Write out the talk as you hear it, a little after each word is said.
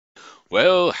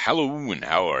Well, hello and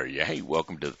how are you? Hey,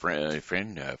 welcome to the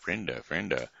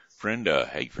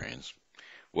hey friends.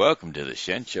 Welcome to the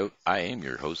Shen Show. I am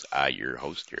your host.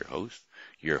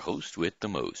 Your host with the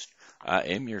most. I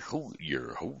am your host.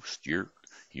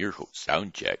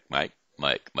 Sound check, mic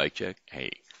check.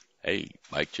 Hey,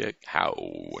 mic check. How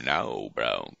now,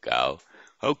 brown cow?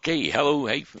 Okay, hello,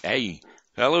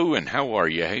 and how are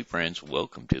you? Hey, friends,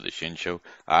 welcome to the Shin Show.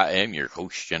 I am your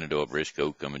host, Shenandoah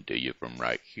Briscoe, coming to you from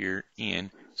right here in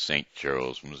St.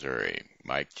 Charles, Missouri.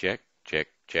 Mic check, check,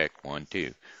 1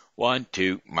 2. 1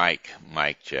 2, mic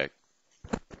check, mic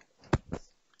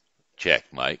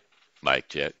check, mic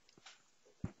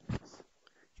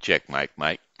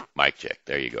check.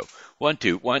 There you go. 1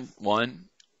 2, 1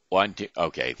 2.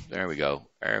 Okay, there we go.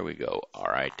 All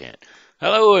right, then.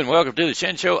 Hello and welcome to the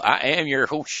Shen Show. I am your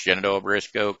host, Shenandoah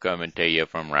Briscoe, coming to you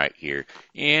from right here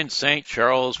in St.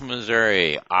 Charles,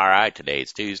 Missouri. All right,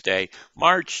 today's Tuesday,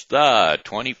 March the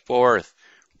 24th.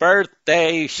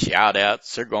 Birthday shout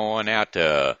outs are going out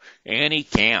to Annie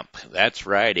Kamp. That's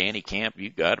right, Annie Kamp,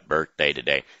 you got a birthday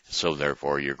today. So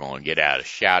therefore you're going to get out a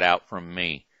shout out from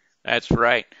me. That's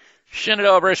right.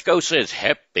 Shenandoah Briscoe says,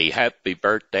 happy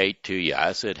birthday to you.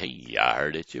 I said, hey, I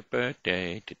heard it's your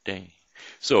birthday today.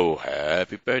 So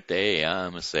happy birthday,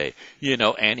 I'ma say. You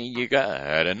know, Annie, you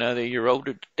got another year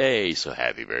older today. So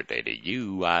happy birthday to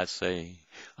you, I say.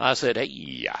 I said,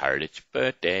 hey, I heard it's your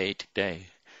birthday today.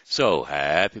 So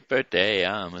happy birthday,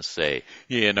 I'ma say.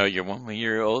 You know, you're 1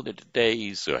 year older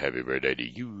today. So happy birthday to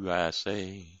you, I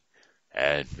say.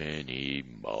 And many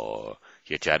more.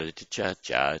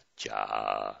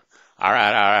 Cha-cha-cha-cha-cha. All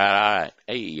right.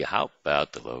 Hey, how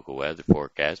about the local weather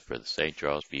forecast for the St.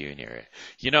 Charles viewing area?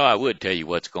 You know, I would tell you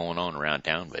what's going on around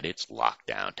town, but it's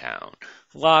lockdown town.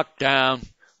 Lockdown.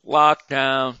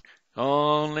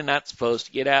 Only not supposed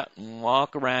to get out and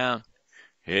walk around.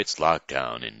 It's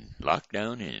lockdown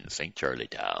in St. Charlie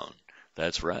Town.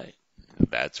 That's right.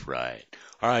 That's right.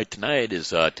 All right, tonight is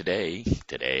today,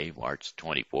 March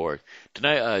 24th.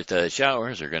 Tonight, the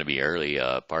showers are going to be early,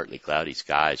 partly cloudy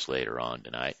skies later on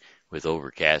tonight with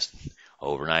overcast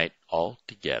overnight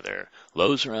altogether.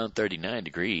 Lows around 39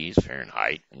 degrees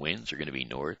Fahrenheit. Winds are going to be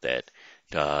north at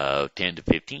 10 to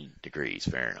 15 degrees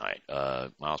Fahrenheit,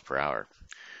 miles per hour.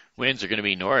 Winds are going to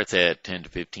be north at 10 to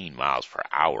 15 miles per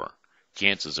hour.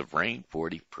 Chances of rain,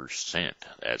 40%.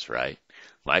 That's right.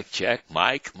 Mic check,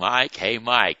 Mike. Hey,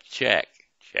 Mike, check.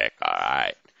 All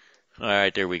right. All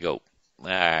right, there we go. All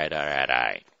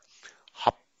right.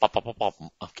 Hop.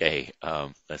 Okay,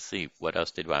 let's see. What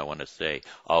else did I want to say?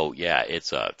 Oh, yeah,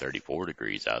 it's 34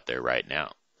 degrees out there right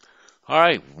now. All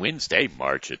right, Wednesday,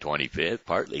 March the 25th,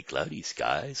 partly cloudy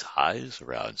skies, highs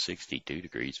around 62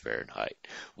 degrees Fahrenheit.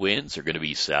 Winds are going to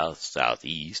be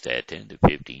southeast at 10 to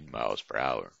 15 miles per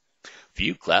hour.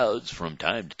 Few clouds from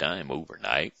time to time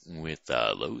overnight with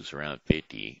lows around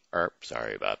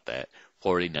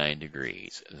 49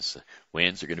 degrees.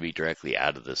 Winds are going to be directly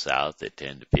out of the south at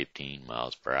 10 to 15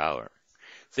 miles per hour.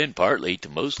 Then partly to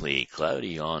mostly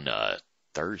cloudy on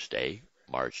Thursday,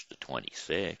 March the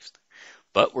 26th.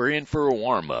 But we're in for a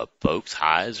warm-up, folks.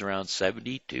 Highs around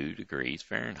 72 degrees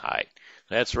Fahrenheit.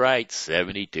 That's right,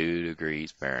 72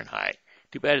 degrees Fahrenheit.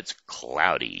 Too bad it's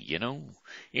cloudy, you know.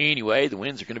 Anyway, the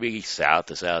winds are going to be south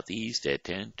to southeast at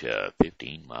 10 to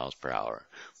 15 miles per hour.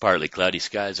 Partly cloudy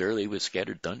skies early with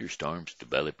scattered thunderstorms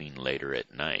developing later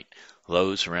at night.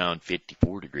 Lows around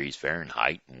 54 degrees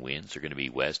Fahrenheit, and winds are going to be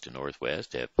west to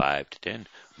northwest at 5 to 10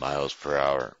 miles per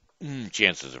hour.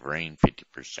 Chances of rain,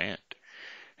 50%.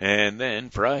 And then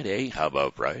Friday, how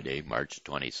about Friday, March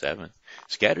 27th?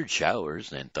 Scattered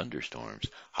showers and thunderstorms.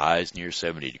 Highs near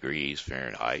 70 degrees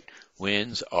Fahrenheit.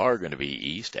 Winds are going to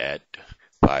be east at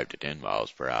 5 to 10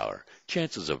 miles per hour.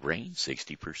 Chances of rain,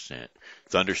 60%.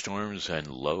 Thunderstorms and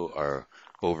low are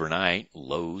overnight.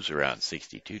 Lows around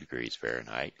 62 degrees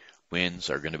Fahrenheit.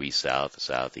 Winds are going to be south to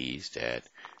southeast at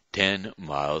 10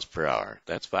 miles per hour.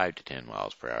 That's 5 to 10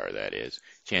 miles per hour, that is.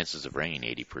 Chances of rain,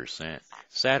 80%.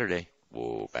 Saturday.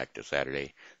 Whoa, back to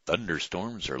Saturday.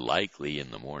 Thunderstorms are likely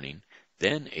in the morning,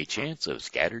 then a chance of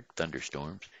scattered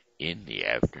thunderstorms in the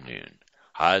afternoon.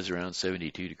 Highs around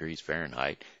 72 degrees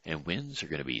Fahrenheit, and winds are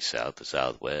going to be south to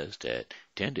southwest at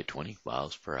 10 to 20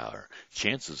 miles per hour.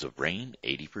 Chances of rain,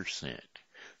 80%.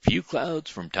 Few clouds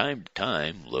from time to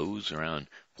time, lows around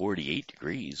 48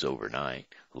 degrees overnight.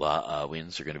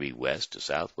 Winds are going to be west to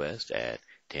southwest at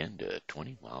 10 to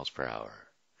 20 miles per hour.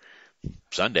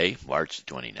 Sunday, March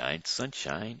 29th,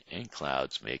 sunshine and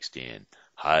clouds mixed in.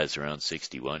 Highs around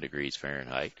 61 degrees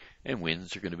Fahrenheit, and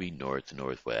winds are going to be north to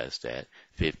northwest at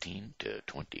 15 to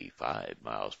 25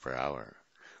 miles per hour.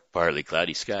 Partly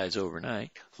cloudy skies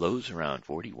overnight, lows around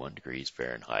 41 degrees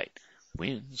Fahrenheit.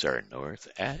 Winds are north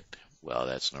at, well,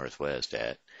 that's northwest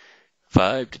at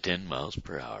 5 to 10 miles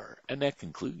per hour. And that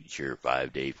concludes your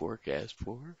 5-day forecast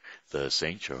for the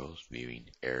St. Charles viewing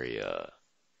area.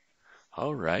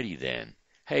 Alrighty then.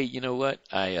 Hey, you know what?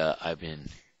 I've been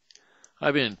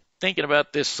thinking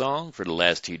about this song for the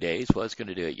last 2 days. Was going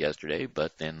to do it yesterday,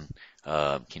 but then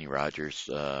Kenny Rogers,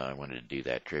 I wanted to do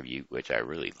that tribute, which I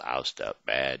really loused up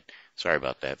bad. Sorry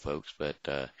about that, folks.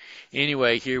 But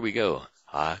anyway, here we go.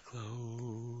 I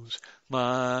close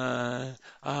my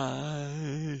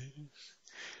eyes,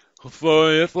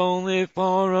 for if only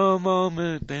for a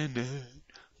moment, then that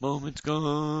moment's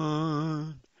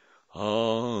gone.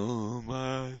 All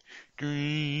my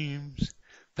dreams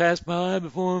pass by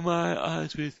before my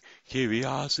eyes with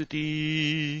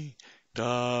curiosity,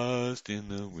 dust in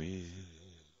the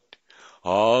wind.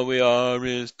 All we are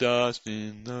is dust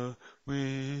in the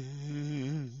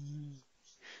wind.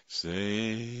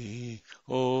 Same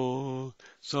old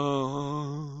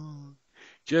song,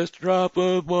 just a drop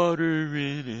of water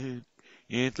in an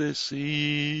endless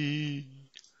sea.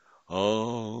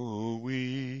 All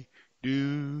we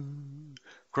do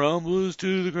crumbles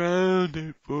to the ground,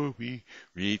 therefore we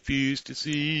refuse to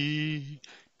see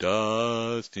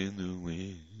dust in the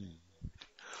wind.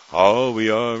 All we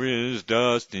are is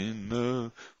dust in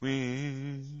the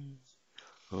wind.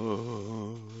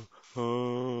 Oh,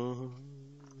 oh.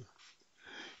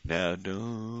 Now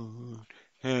don't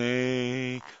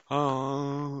hang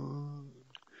on.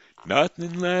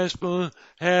 Nothing lasts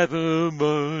forever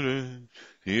but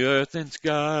the earth and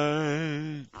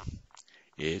sky.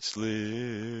 It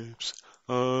slips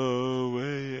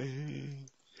away,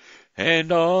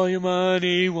 and all your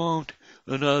money won't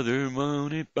another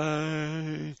moment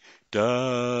buy.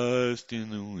 Dust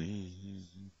in the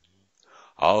wind.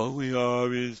 All we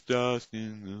are is dust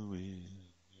in the wind.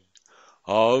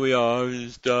 All we are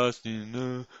is dust in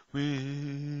the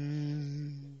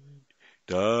wind.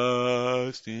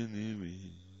 Dust in the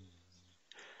wind.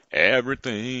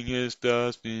 Everything is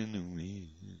dust in the wind.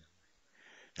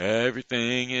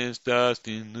 Everything is dust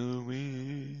in the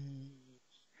wind.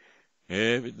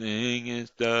 Everything is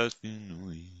dust in the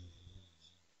wind.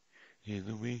 In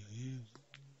the wind.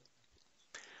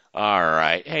 All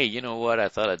right. Hey, you know what? I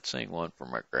thought I'd sing one for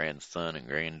my grandson and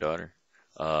granddaughter.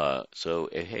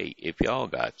 Hey, if y'all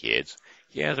got kids,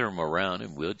 gather 'em around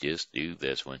and we'll just do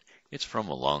this one. It's from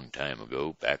a long time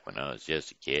ago, back when I was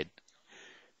just a kid.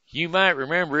 You might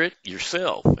remember it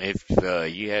yourself if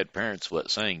you had parents what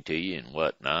sang to you and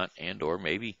whatnot, and or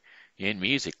maybe in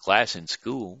music class in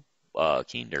school,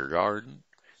 kindergarten.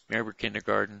 Remember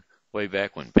kindergarten way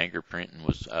back when finger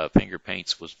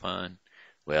paints was fun?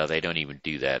 Well, they don't even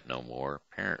do that no more.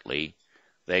 Apparently,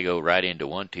 they go right into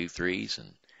 1, 2, 3s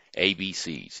and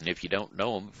ABCs, and if you don't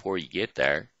know them before you get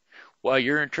there, well,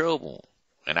 you're in trouble.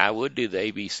 And I would do the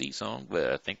ABC song,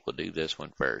 but I think we'll do this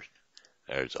one first.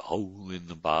 There's a hole in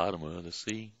the bottom of the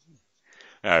sea.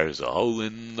 There's a hole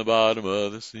in the bottom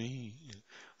of the sea.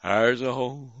 There's a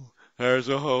hole, there's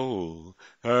a hole,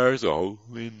 there's a hole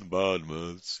in the bottom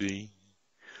of the sea.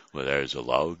 Well, there's a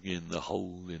log in the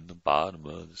hole in the bottom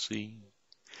of the sea.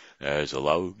 There's a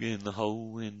log in the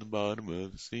hole in the bottom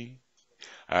of the sea.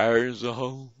 There's a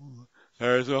hole,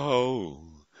 there's a hole,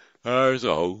 there's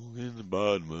a hole in the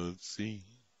bottom of the sea.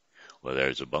 Well,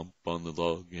 there's a bump on the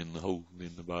log in the hole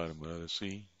in the bottom of the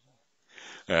sea.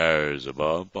 There's a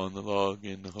bump on the log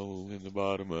in the hole in the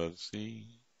bottom of the sea.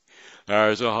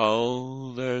 There's a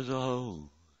hole, there's a hole,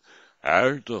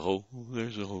 there's a hole,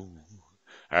 there's a hole,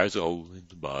 there's a hole in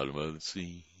the bottom of the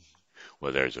sea.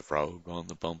 Well, there's a frog on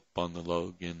the bump on the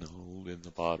log in the hole in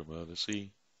the bottom of the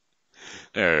sea.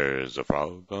 There's a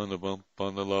frog on the bump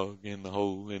on the log in the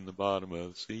hole in the bottom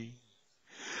of the sea.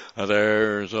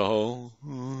 There's a hole,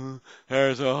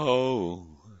 there's a hole,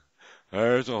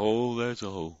 there's a hole, there's a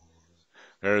hole,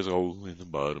 there's a hole in the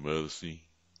bottom of the sea.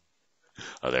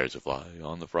 There's a fly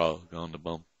on the frog on the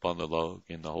bump on the log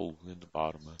in the hole in the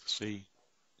bottom of the sea.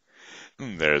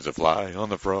 There's a fly on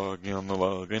the frog on the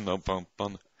log in the bump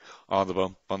on the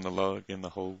bump on the log in the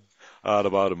hole at the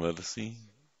bottom of the sea.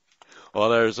 Oh,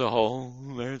 there's a hole,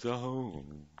 there's a hole,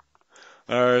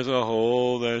 there's a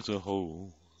hole, there's a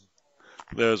hole,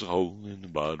 there's a hole in the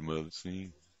bottom of the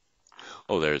sea.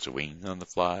 Oh, there's a wing on the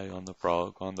fly, on the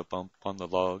frog, on the bump, on the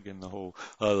log in the hole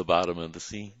at the bottom of the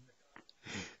sea.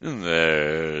 And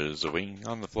there's a wing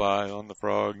on the fly, on the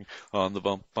frog, on the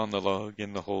bump, on the log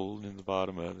in the hole in the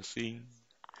bottom of the sea.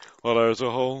 Well, there's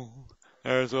a hole,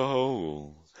 there's a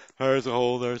hole, there's a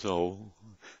hole, there's a hole,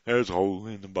 there's a hole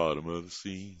in the bottom of the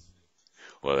sea.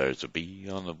 Well, there's a bee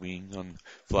on the wing, on the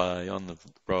fly, on the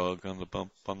frog, on the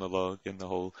bump, on the log in the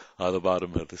hole at the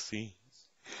bottom of the sea.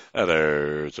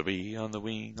 There's a bee on the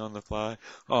wing, on the fly,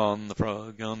 on the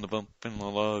frog, on the bump, in the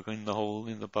log, in the hole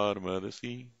in the bottom of the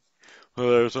sea. Well,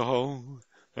 there's a hole,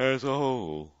 there's a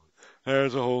hole,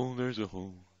 there's a hole, there's a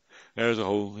hole, there's a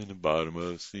hole in the bottom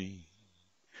of the sea.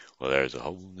 Well, there's a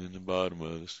hole in the bottom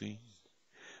of the sea.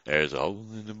 There's a hole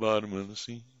in the bottom of the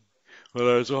sea. Well,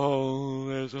 there's a hole,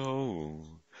 there's a hole,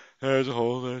 there's a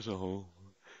hole, there's a hole,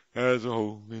 there's a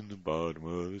hole in the bottom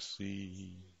of the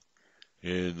sea.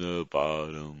 In the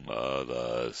bottom of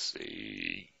the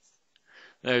sea.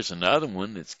 There's another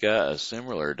one that's got a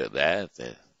similar to that.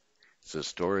 It's a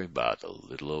story about the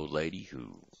little old lady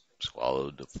who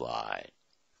swallowed the fly.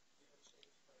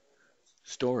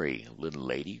 Story, little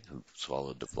lady who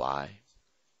swallowed the fly.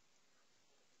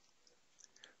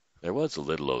 There was a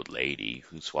little old lady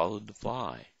who swallowed the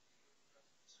fly.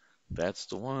 That's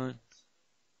the one.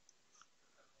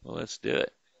 Well, let's do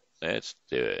it. Let's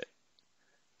do it.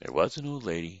 There was an old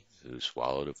lady who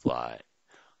swallowed a fly.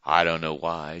 I don't know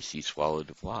why she swallowed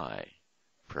the fly.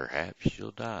 Perhaps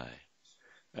she'll die.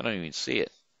 I don't even see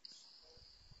it.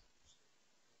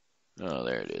 Oh,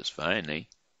 there it is. Finally.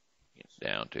 Get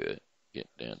down to it. Get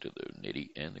down to the nitty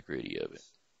and the gritty of it.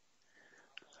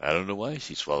 I don't know why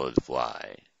she swallowed the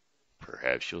fly.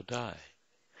 Perhaps she'll die.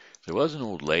 There was an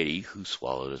old lady who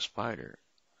swallowed a spider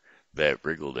that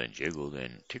wriggled and jiggled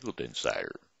and tickled inside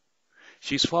her.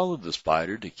 She swallowed the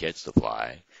spider to catch the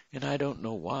fly, and I don't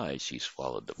know why she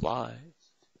swallowed the fly.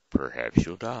 Perhaps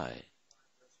she'll die.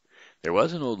 There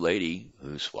was an old lady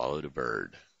who swallowed a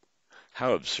bird.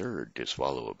 How absurd to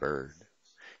swallow a bird.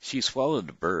 She swallowed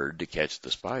the bird to catch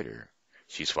the spider.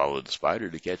 She swallowed the spider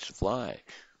to catch the fly.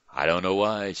 I don't know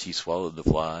why she swallowed the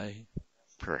fly.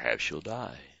 Perhaps she'll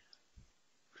die.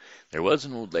 There was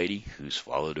an old lady who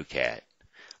swallowed a cat.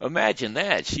 Imagine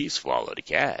that, she swallowed a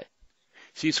cat.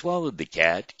 She swallowed the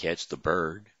cat to catch the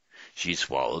bird. She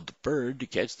swallowed the bird to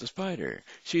catch the spider.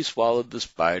 She swallowed the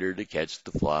spider to catch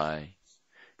the fly.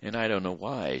 And I don't know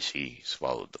why she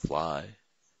swallowed the fly.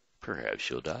 Perhaps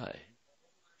she'll die.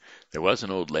 There was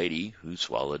an old lady who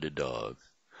swallowed a dog.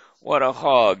 What a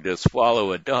hog to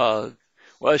swallow a dog.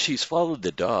 Well, she swallowed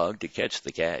the dog to catch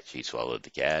the cat. She swallowed the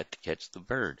cat to catch the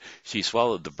bird. She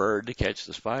swallowed the bird to catch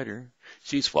the spider.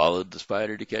 She swallowed the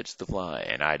spider to catch the fly.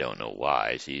 And I don't know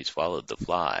why she swallowed the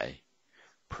fly.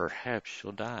 Perhaps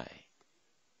she'll die.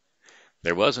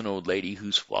 There was an old lady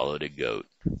who swallowed a goat.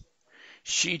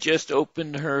 She just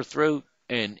opened her throat,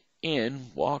 and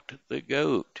in walked the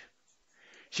goat.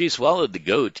 She swallowed the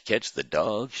goat to catch the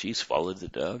dog. She swallowed the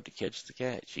dog to catch the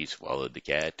cat. She swallowed the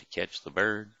cat to catch the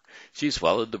bird. She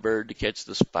swallowed the bird to catch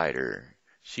the spider.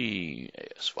 She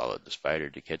swallowed the spider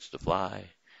to catch the fly.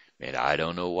 And I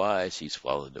don't know why she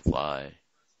swallowed the fly.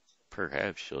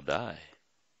 Perhaps she'll die.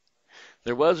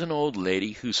 There was an old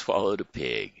lady who swallowed a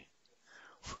pig.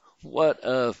 What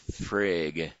a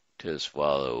frig to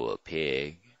swallow a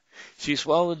pig. She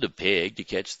swallowed the pig to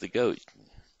catch the goat.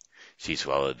 She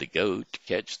swallowed the goat to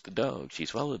catch the dog. She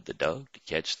swallowed the dog to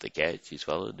catch the cat. She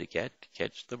swallowed the cat to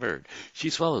catch the bird.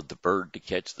 She swallowed the bird to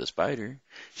catch the spider.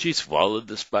 She swallowed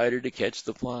the spider to catch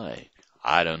the fly.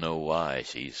 I don't know why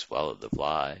she swallowed the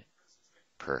fly.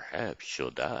 Perhaps she'll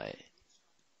die.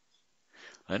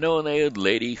 I know an old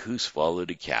lady who swallowed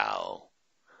a cow.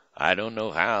 I don't know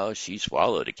how she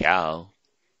swallowed a cow.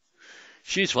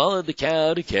 She swallowed the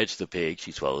cow to catch the pig.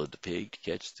 She swallowed the pig to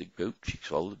catch the goat. She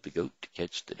swallowed the goat to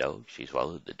catch the dog. She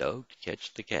swallowed the dog to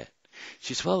catch the cat.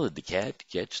 She swallowed the cat to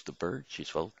catch the bird. She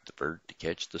swallowed the bird to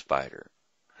catch the spider.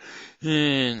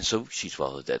 And so she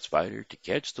swallowed that spider to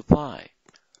catch the fly.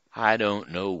 I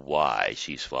don't know why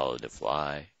she swallowed the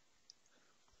fly.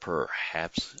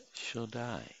 Perhaps she'll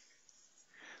die.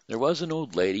 There was an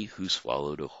old lady who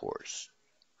swallowed a horse.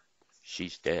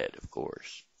 She's dead, of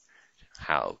course.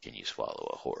 How can you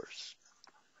swallow a horse?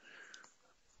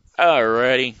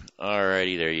 Alrighty,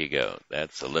 there you go.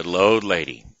 That's a little old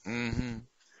lady.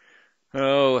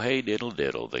 Oh, hey diddle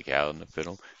diddle, the cow and the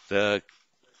fiddle.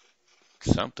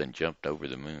 Something jumped over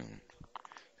the moon.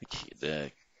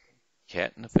 The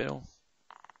cat and the fiddle?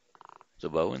 The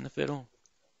bow and the fiddle?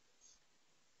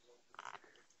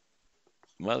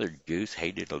 Mother goose,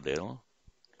 hey diddle diddle.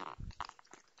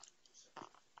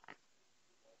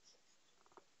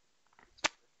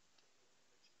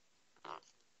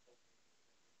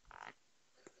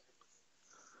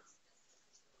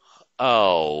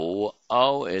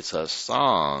 Oh, it's a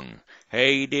song.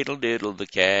 Hey diddle diddle, the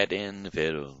cat and the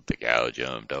fiddle. The cow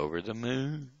jumped over the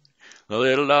moon. The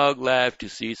little dog laughed to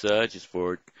see such a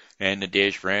sport, and the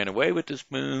dish ran away with the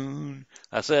spoon.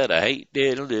 I said, I hate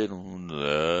diddle diddle,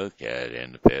 the cat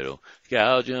and the fiddle. The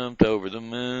cow jumped over the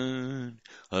moon.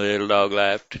 The little dog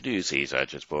laughed to see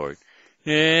such a sport,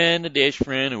 And the dish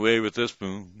ran away with the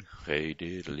spoon. Hey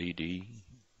diddly dee.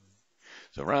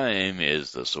 The rhyme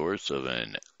is the source of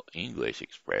an English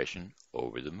expression,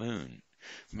 over the moon,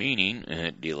 meaning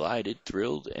delighted,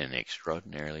 thrilled, and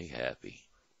extraordinarily happy.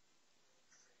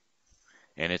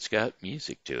 And it's got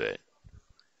music to it.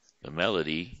 The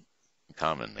melody,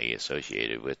 commonly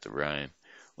associated with the rhyme,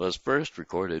 was first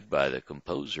recorded by the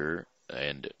composer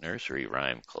and nursery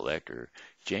rhyme collector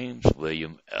James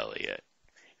William Eliot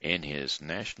in his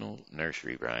National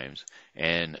Nursery Rhymes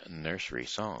and Nursery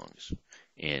Songs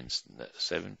in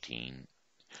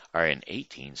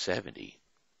 1870.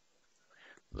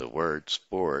 The word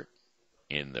sport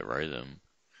in the rhythm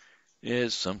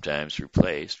is sometimes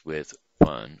replaced with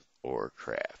fun or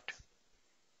craft.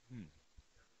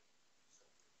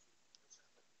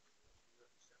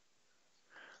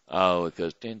 Oh, it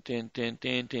goes tin tin tin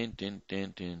tin tin tin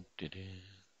tin tin tin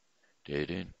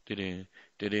tin tin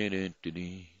tin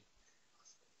tin.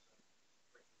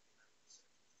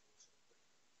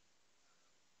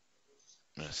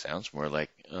 That sounds more like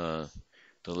the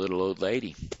little old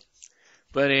lady.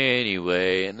 But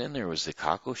anyway, and then there was the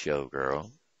cockle show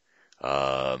girl,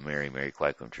 Mary Mary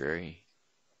Quite Contrary.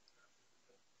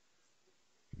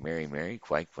 Mary Mary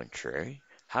Quite Contrary.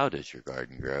 How does your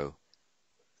garden grow?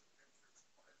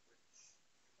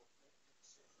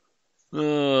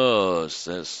 Oh, it's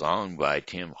a song by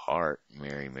Tim Hart,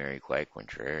 Mary Mary Quite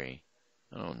Contrary.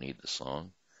 I don't need the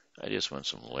song. I just want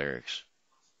some lyrics.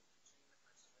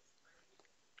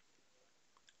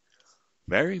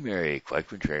 Mary, Mary, quite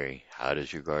contrary, how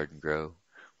does your garden grow?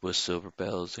 With silver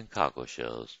bells and cockle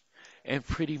shells, and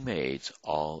pretty maids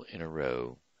all in a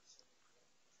row.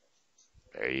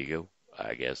 There you go.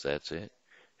 I guess that's it.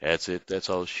 That's it. That's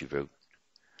all she wrote.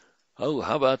 Oh,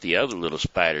 how about the other little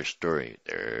spider story?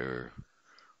 There,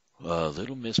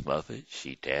 little Miss Muffet,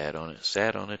 she sat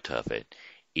on a tuffet,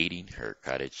 eating her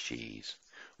cottage cheese.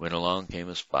 When along came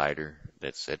a spider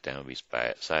that sat down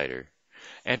beside her,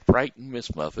 and frightened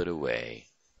Miss Muffet away.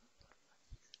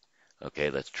 Okay,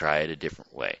 let's try it a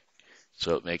different way,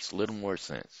 so it makes a little more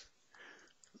sense.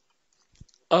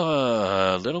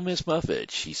 Little Miss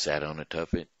Muffet, she sat on a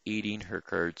tuffet, eating her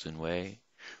curds and whey,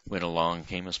 when along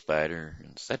came a spider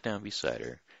and sat down beside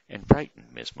her, and frightened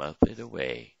Miss Muffet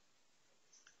away.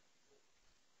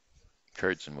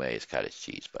 Curds and whey is cottage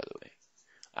cheese, by the way.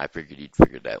 I figured you'd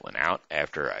figured that one out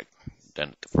after I'd done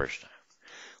it the first time.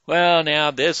 Well,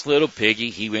 now, this little piggy,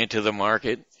 he went to the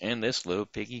market, and this little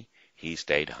piggy, he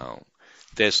stayed home.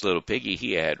 This little piggy,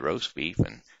 he had roast beef,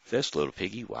 and this little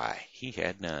piggy, why, he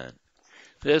had none.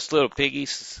 This little piggy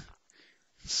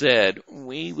said,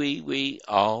 wee, wee, wee,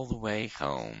 all the way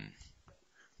home.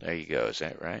 There you go. Is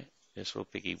that right? This little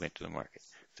piggy went to the market.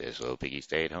 This little piggy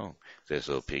stayed home. This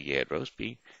little piggy had roast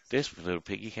beef. This little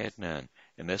piggy had none.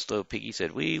 And this little piggy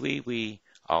said, wee, wee, wee,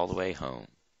 all the way home.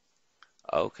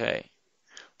 Okay.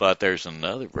 But there's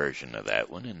another version of that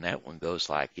one, and that one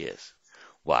goes like this.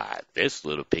 Why, this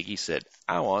little piggy said,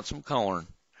 I want some corn.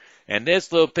 And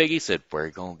this little piggy said, where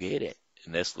you gonna get it?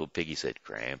 And this little piggy said,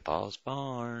 Grandpa's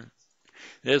barn.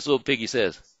 This little piggy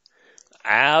says,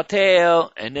 I'll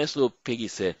tell. And this little piggy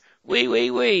said, wee, wee,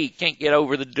 wee, can't get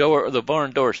over the barn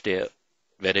doorstep.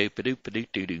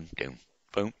 Ba-doop-a-doop-a-doop-doo-doo-doo.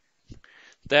 Boom.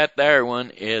 That there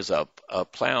one is a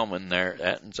plowman there.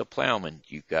 That's a plowman.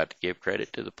 You've got to give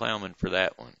credit to the plowman for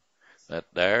that one. That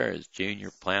there is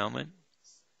Junior Plowman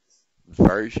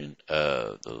version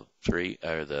of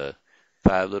the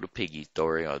five little piggy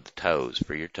story on the toes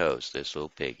for your toes. This little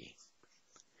piggy.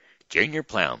 Junior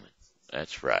Plowman.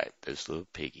 That's right. This little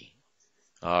piggy.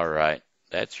 All right.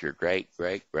 That's your great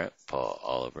great grandpa,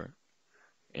 Oliver.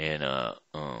 And I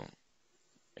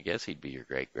guess he'd be your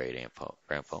great great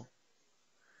grandpa.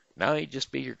 No, he'd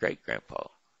just be your great grandpa.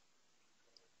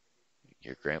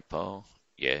 Your grandpa?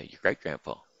 Yeah, your great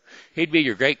grandpa. He'd be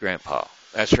your great grandpa.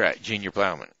 That's right. Junior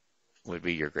Plowman would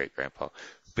be your great grandpa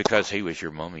because he was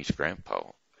your mommy's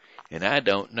grandpa. And I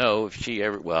don't know if she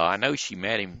ever, well, I know she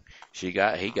met him. He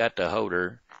got to hold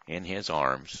her in his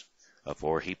arms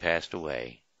before he passed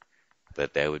away.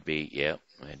 But that would be, yep,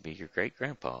 that'd be your great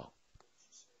grandpa.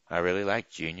 I really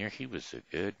liked Junior. He was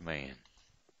a good man.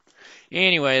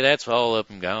 Anyway, that's all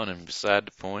up and gone and beside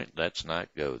the point. Let's not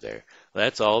go there.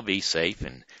 Let's all be safe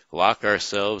and lock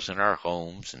ourselves in our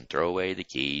homes and throw away the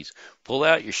keys. Pull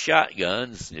out your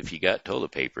shotguns if you got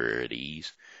toilet paper at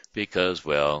ease because,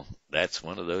 well, that's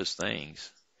one of those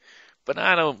things. But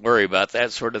I don't worry about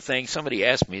that sort of thing. Somebody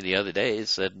asked me the other day,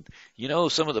 said,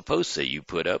 some of the posts that you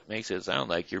put up makes it sound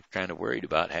like you're kind of worried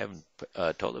about having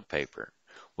toilet paper.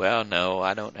 Well, no,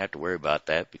 I don't have to worry about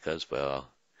that because, well,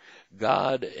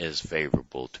 God is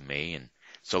favorable to me, and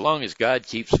so long as God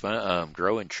keeps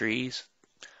growing trees,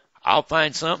 I'll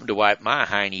find something to wipe my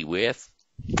hiney with.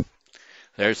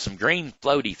 There's some green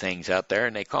floaty things out there,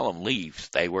 and they call them leaves.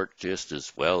 They work just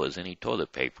as well as any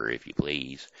toilet paper, if you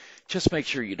please. Just make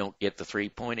sure you don't get the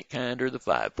 3-pointed kind or the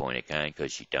 5-pointed kind,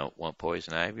 'cause you don't want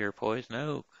poison ivy or poison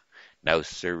oak. No,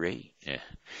 sirree. Yeah.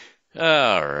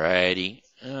 All righty.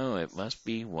 Oh, it must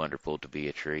be wonderful to be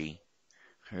a tree.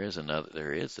 There is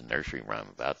a nursery rhyme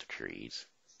about the trees.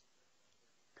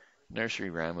 Nursery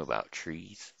rhyme about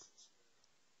trees.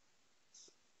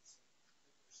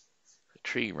 A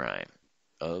tree rhyme.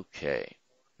 Okay.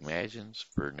 Imagines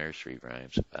for nursery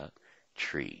rhymes about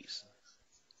trees.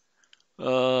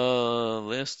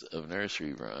 List of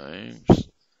nursery rhymes.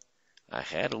 I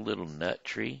had a little nut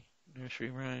tree. Nursery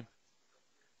rhyme.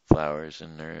 Flowers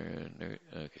in there.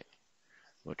 Okay.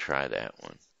 We'll try that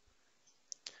one.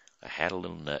 I had a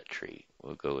little nut tree.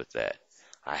 We'll go with that.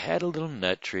 I had a little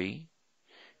nut tree.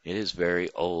 It is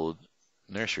very old.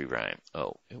 Nursery rhyme.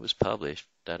 Oh, it was published.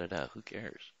 Da da da. Who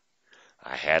cares?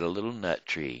 I had a little nut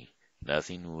tree.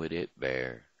 Nothing would it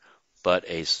bear but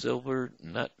a silver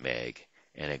nutmeg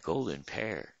and a golden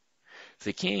pear.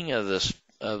 The king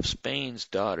of Spain's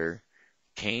daughter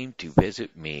came to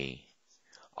visit me,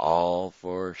 all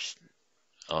for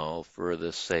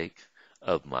the sake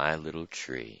of my little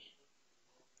tree.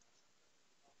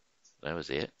 That was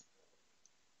it.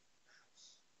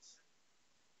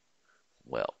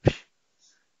 Well,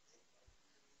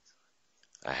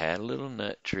 I had a little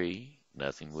nut tree,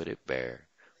 nothing would it bear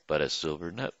but a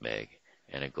silver nutmeg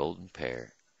and a golden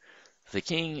pear. The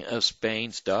king of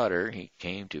Spain's daughter, he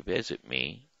came to visit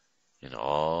me, and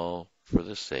all for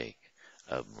the sake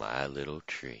of my little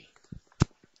tree.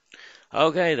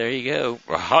 Okay, there you go.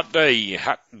 Hot day,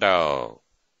 hot dog.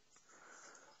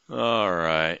 All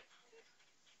right.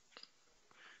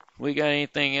 We got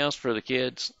anything else for the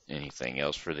kids? Anything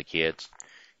else for the kids?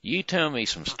 You tell me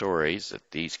some stories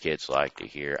that these kids like to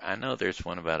hear. I know there's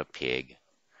one about a pig.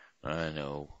 I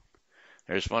know.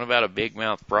 There's one about a big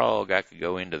mouth frog. I could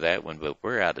go into that one, but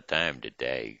we're out of time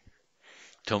today.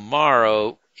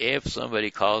 Tomorrow, if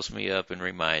somebody calls me up and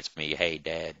reminds me, hey,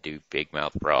 Dad, do big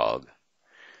mouth frog,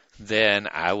 then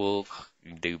I will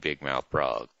do big mouth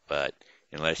frog. But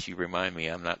unless you remind me,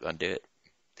 I'm not going to do it.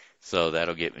 So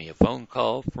that'll get me a phone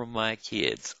call from my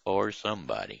kids or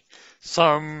somebody.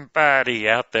 Somebody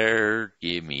out there,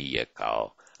 give me a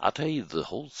call. I'll tell you the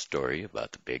whole story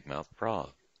about the big mouth frog.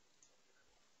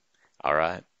 All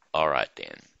right? All right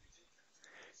then.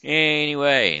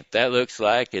 Anyway, that looks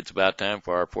like it's about time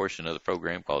for our portion of the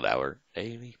program called Our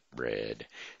Daily Bread.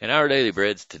 And our Daily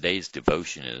Bread's today's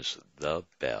devotion is the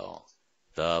bell.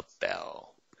 The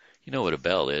bell. You know what a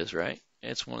bell is, right?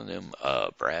 It's one of them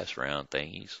brass round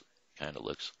thingies. Kind of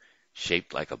looks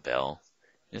shaped like a bell.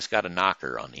 It's got a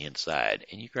knocker on the inside,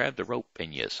 and you grab the rope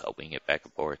and you swing it back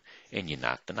and forth, and you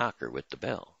knock the knocker with the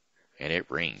bell. And it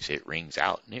rings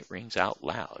out, and it rings out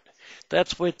loud.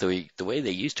 That's what the way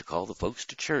they used to call the folks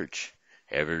to church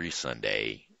every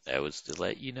Sunday. That was to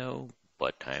let you know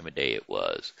what time of day it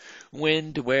was,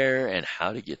 when to where, and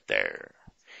how to get there.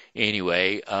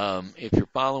 Anyway, if you're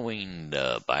following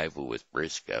the Bible with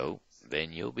Briscoe,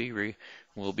 then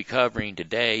we'll be covering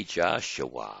today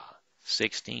Joshua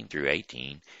 16 through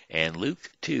 18 and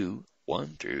Luke 2,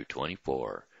 1 through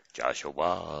 24.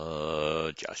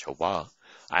 Joshua, Joshua.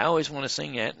 I always want to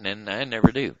sing that, and then I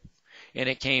never do. And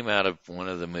it came out of one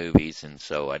of the movies, and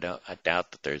so I doubt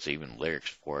that there's even lyrics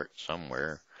for it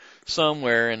somewhere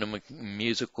in the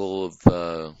musical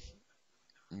of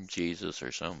Jesus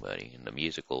or somebody, in the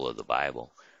musical of the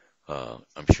Bible.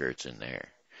 I'm sure it's in there.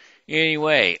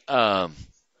 Anyway,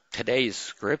 today's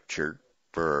scripture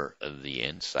for the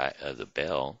inside of the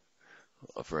bell,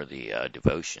 for the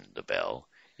devotion, the bell,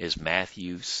 is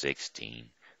Matthew 16,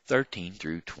 13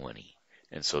 through 20.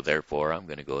 And so therefore, I'm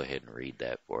going to go ahead and read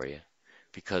that for you,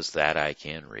 because that I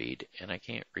can read, and I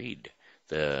can't read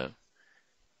the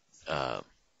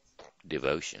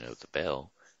devotion of the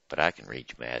bell, but I can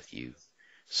read Matthew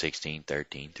 16,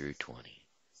 13 through 20.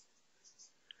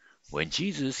 When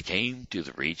Jesus came to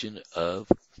the region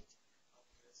of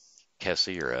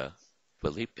Caesarea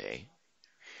Philippi,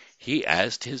 he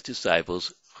asked his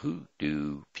disciples, "Who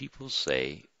do people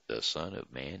say the Son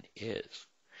of Man is?"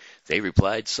 They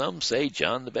replied, "Some say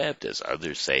John the Baptist,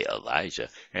 others say Elijah,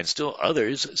 and still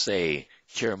others say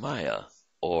Jeremiah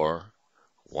or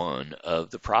one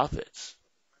of the prophets."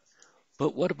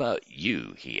 "But what about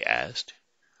you?" he asked.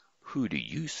 "Who do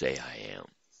you say I am?"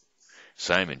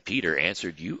 Simon Peter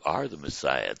answered, "You are the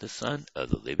Messiah, the Son of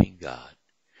the living God."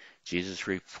 Jesus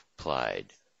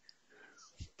replied,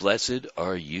 "Blessed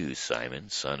are you,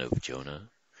 Simon, son of Jonah,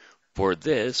 for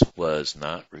this was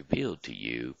not revealed to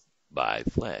you by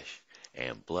flesh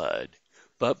and blood,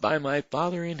 but by my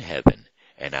Father in heaven.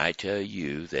 And I tell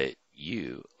you that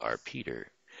you are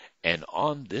Peter, and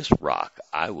on this rock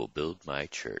I will build my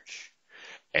church,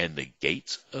 and the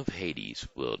gates of Hades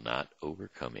will not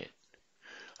overcome it.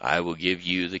 I will give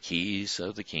you the keys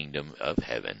of the kingdom of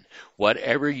heaven.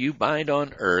 Whatever you bind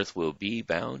on earth will be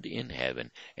bound in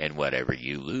heaven, and whatever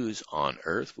you lose on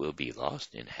earth will be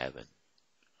lost in heaven.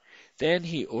 Then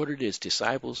he ordered his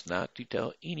disciples not to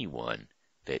tell anyone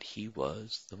that he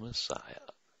was the Messiah.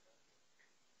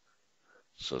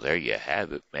 So there you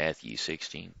have it, Matthew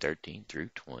 16:13 through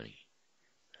 20.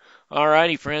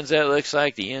 Alrighty, friends, that looks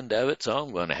like the end of it, so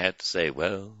I'm going to have to say,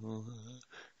 well,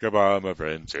 goodbye, my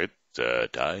friends.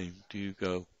 It's time to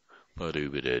go.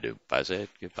 I said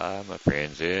goodbye, my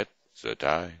friends. It's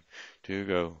time to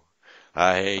go.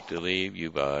 I hate to leave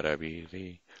you, but I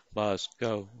really must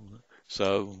go.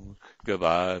 So,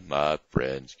 goodbye, my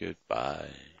friends. Goodbye.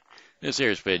 This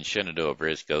here's been Shenandoah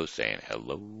Briscoe saying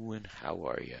hello and how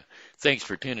are you? Thanks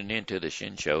for tuning in to the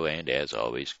Shen Show, and as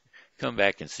always, come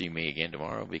back and see me again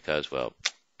tomorrow because, well,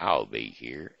 I'll be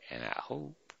here, and I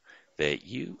hope that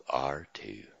you are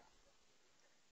too.